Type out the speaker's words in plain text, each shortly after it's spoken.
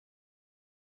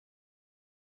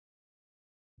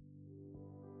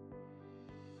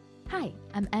Hi,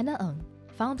 I'm Anna Ng,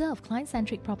 founder of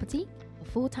Client-Centric Property, a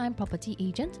full-time property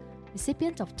agent,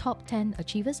 recipient of Top 10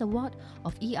 Achievers Award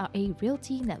of ERA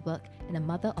Realty Network, and a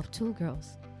mother of 2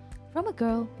 girls. From a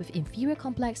girl with inferior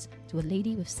complex to a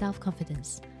lady with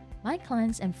self-confidence, my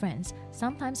clients and friends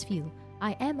sometimes feel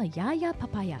I am a yaya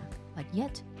papaya, but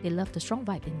yet they love the strong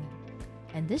vibe in me.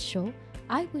 And this show,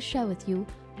 I will share with you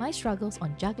my struggles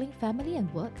on juggling family and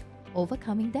work,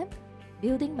 overcoming them,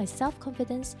 building my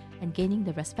self-confidence, and gaining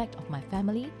the respect of my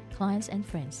family, clients, and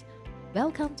friends.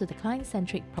 Welcome to the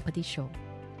Client-Centric Property Show.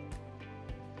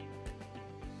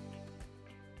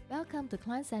 Welcome to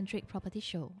Client-Centric Property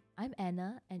Show. I'm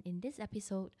Anna, and in this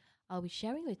episode, I'll be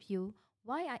sharing with you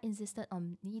why I insisted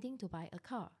on needing to buy a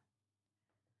car.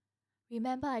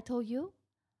 Remember I told you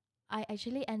I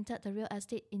actually entered the real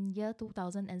estate in year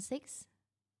 2006?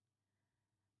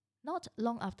 Not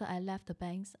long after I left the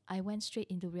banks, I went straight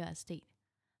into real estate.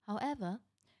 However,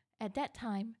 at that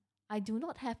time, I do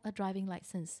not have a driving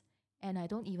license and I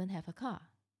don't even have a car.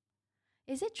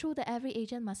 Is it true that every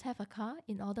agent must have a car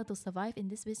in order to survive in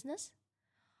this business?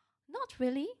 Not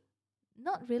really.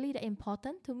 Not really that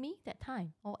important to me that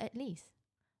time, or at least.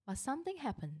 But something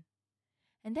happened.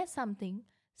 And that something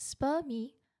spurred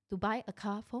me to buy a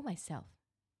car for myself.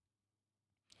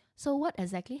 So what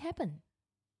exactly happened?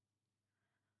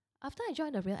 After I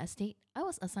joined the real estate, I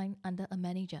was assigned under a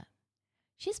manager.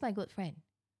 She's my good friend.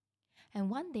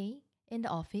 And one day, in the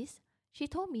office, she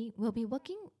told me we'll be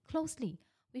working closely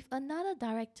with another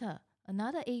director,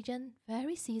 another agent,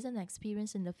 very seasoned and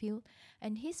experienced in the field,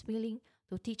 and he's willing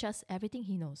to teach us everything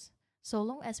he knows, so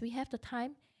long as we have the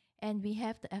time and we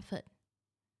have the effort.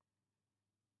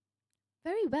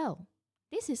 Very well.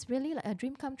 This is really like a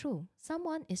dream come true.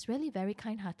 Someone is really very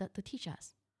kind-hearted to teach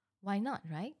us. Why not,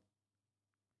 right?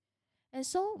 And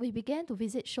so we began to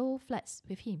visit show flats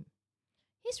with him.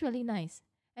 He's really nice,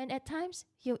 and at times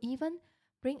he'll even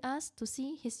bring us to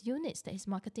see his units that he's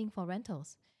marketing for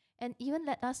rentals, and even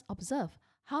let us observe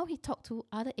how he talked to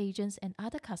other agents and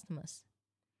other customers.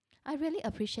 I really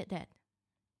appreciate that.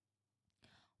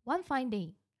 One fine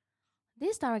day,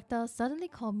 this director suddenly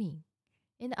called me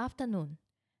in the afternoon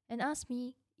and asked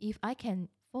me if I can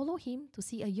follow him to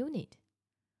see a unit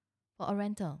for a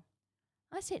rental.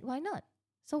 I said, why not?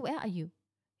 So where are you?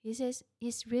 He says,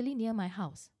 it's really near my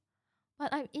house.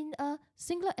 But I'm in a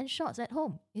singlet and shorts at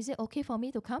home. Is it okay for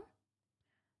me to come?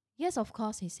 Yes, of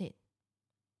course, he said.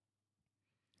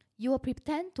 You will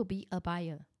pretend to be a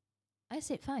buyer. I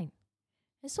said, fine.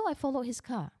 And so I followed his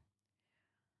car.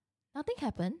 Nothing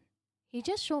happened. He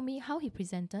just showed me how he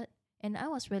presented, and I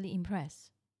was really impressed.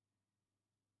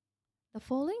 The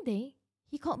following day,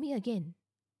 he called me again.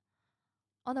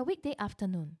 On a weekday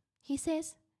afternoon, he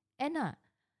says, Anna,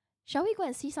 shall we go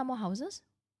and see some more houses?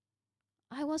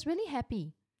 I was really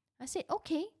happy. I said,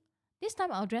 okay, this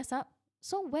time I'll dress up.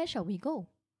 So where shall we go?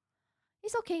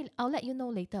 It's okay, I'll let you know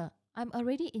later. I'm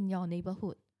already in your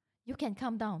neighborhood. You can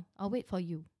come down. I'll wait for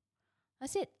you. I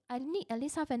said, I need at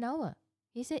least half an hour.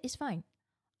 He said, it's fine.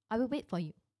 I will wait for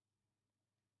you.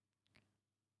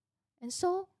 And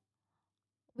so,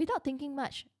 without thinking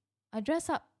much, I dressed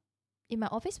up in my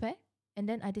office wear and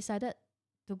then I decided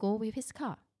to go with his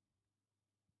car.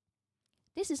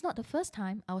 This is not the first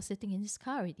time I was sitting in his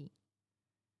car already.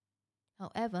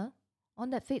 However, on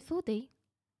that fateful day,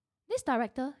 this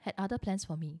director had other plans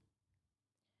for me.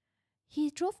 He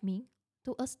drove me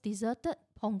to a deserted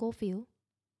Pongo field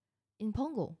in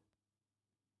Pongo.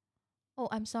 Oh,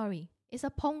 I'm sorry. It's a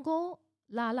Pongo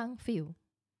Lalang field.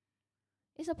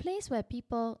 It's a place where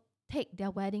people take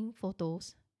their wedding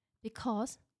photos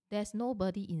because there's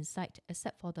nobody in sight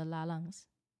except for the Lalangs.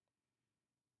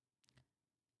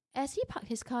 As he parked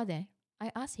his car there,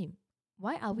 I asked him,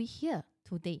 why are we here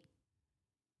today?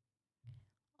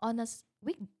 On a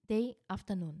weekday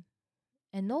afternoon,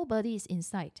 and nobody is in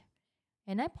sight,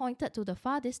 and I pointed to the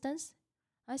far distance.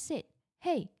 I said,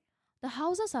 hey, the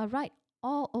houses are right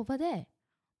all over there,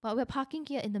 but we're parking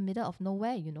here in the middle of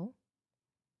nowhere, you know.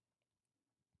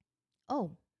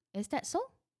 Oh, is that so?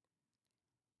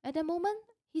 At that moment,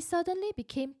 he suddenly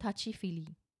became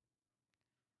touchy-feely.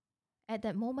 At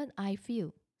that moment, I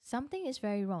feel something is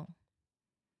very wrong.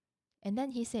 And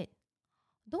then he said,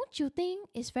 don't you think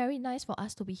it's very nice for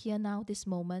us to be here now, this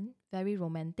moment, very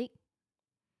romantic?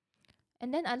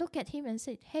 And then I looked at him and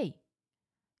said, hey,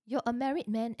 you're a married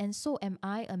man and so am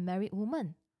I a married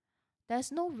woman.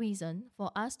 There's no reason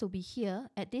for us to be here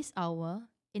at this hour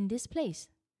in this place.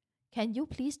 Can you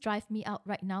please drive me out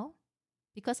right now?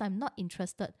 Because I'm not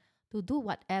interested to do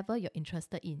whatever you're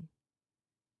interested in.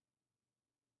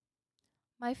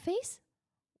 My face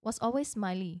was always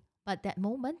smiley, but that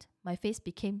moment, my face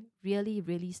became really,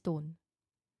 really stone.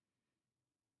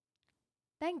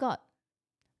 Thank God,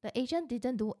 the agent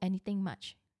didn't do anything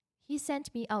much. He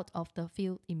sent me out of the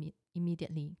field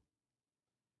immediately.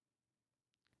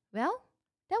 Well,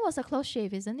 that was a close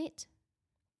shave, isn't it?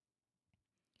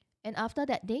 And after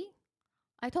that day,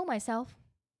 I told myself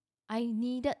I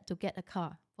needed to get a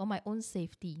car for my own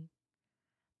safety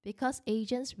because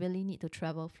agents really need to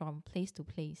travel from place to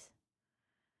place.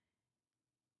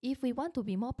 If we want to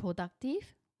be more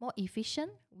productive, more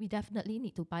efficient, we definitely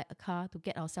need to buy a car to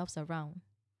get ourselves around.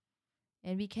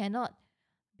 And we cannot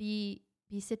be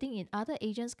sitting in other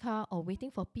agents' car or waiting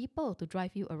for people to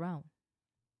drive you around.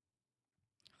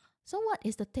 So what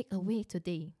is the takeaway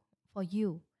today for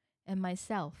you and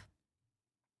myself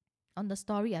on the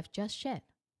story I've just shared?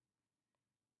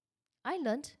 I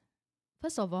learned,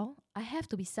 first of all, I have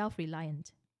to be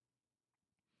self-reliant.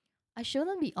 I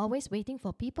shouldn't be always waiting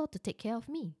for people to take care of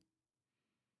me.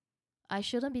 I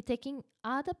shouldn't be taking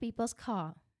other people's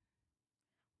car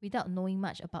without knowing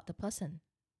much about the person.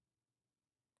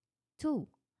 2.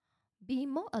 Be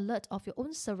more alert of your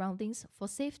own surroundings for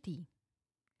safety.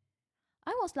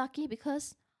 I was lucky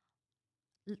because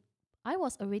I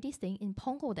was already staying in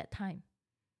Punggol that time.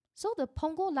 So the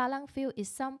Punggol Lalang field is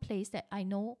some place that I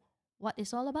know what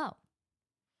it's all about.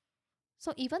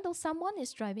 So even though someone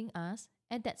is driving us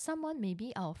and that someone may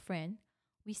be our friend,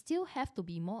 we still have to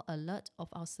be more alert of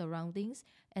our surroundings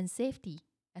and safety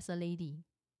as a lady.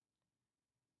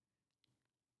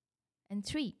 And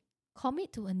 3,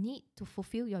 commit to a need to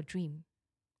fulfill your dream.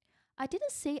 I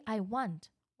didn't say I want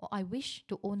or I wish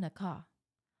to own a car.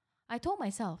 I told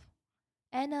myself,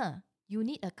 Anna, you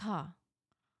need a car.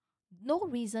 No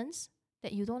reasons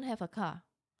that you don't have a car.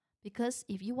 Because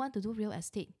if you want to do real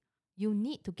estate, you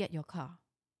need to get your car.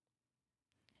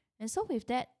 And so with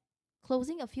that,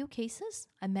 closing a few cases,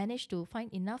 I managed to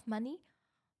find enough money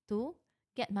to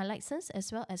get my license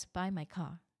as well as buy my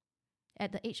car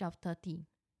at the age of 30.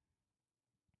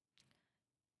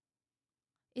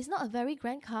 It's not a very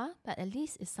grand car, but at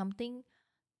least it's something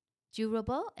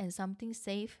durable and something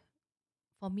safe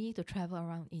for me to travel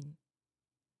around in.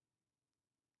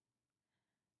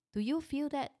 Do you feel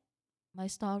that my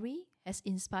story has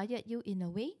inspired you in a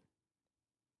way?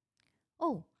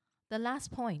 Oh, the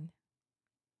last point.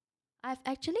 I've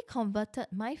actually converted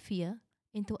my fear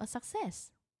into a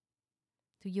success.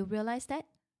 Do you realize that?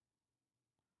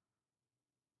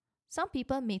 Some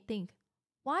people may think,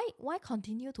 why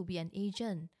continue to be an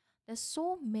agent? There's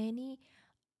so many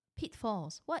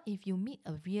pitfalls. What if you meet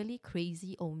a really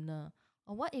crazy owner?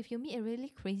 Or what if you meet a really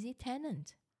crazy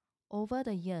tenant? Over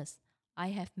the years, I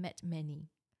have met many.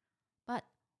 But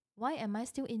why am I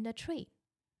still in the trade?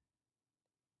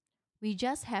 We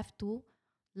just have to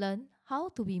learn how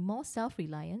to be more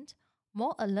self-reliant,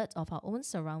 more alert of our own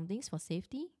surroundings for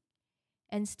safety,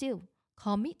 and still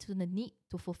commit to the need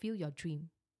to fulfill your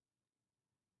dream.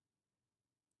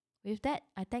 With that,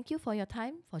 I thank you for your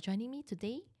time for joining me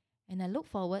today, and I look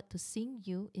forward to seeing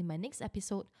you in my next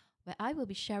episode where I will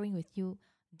be sharing with you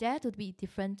Dare to be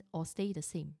different or stay the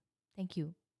same. Thank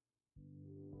you.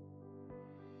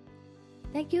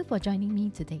 Thank you for joining me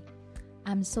today.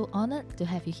 I'm so honored to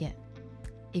have you here.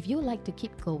 If you like to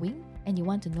keep going and you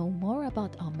want to know more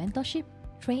about our mentorship,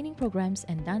 training programs,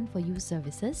 and done-for-you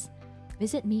services,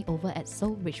 visit me over at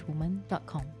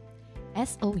soulrichwoman.com.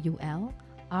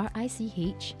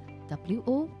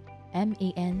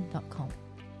 soulrichwoman.com.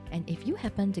 And if you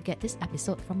happen to get this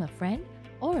episode from a friend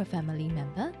or a family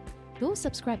member, do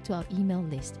subscribe to our email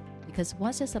list, because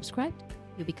once you're subscribed,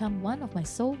 you become one of my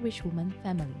Soul Rich Woman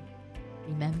family.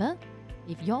 Remember,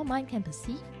 if your mind can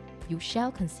perceive, you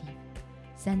shall conceive.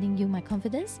 Sending you my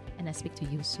confidence, and I speak to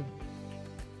you soon.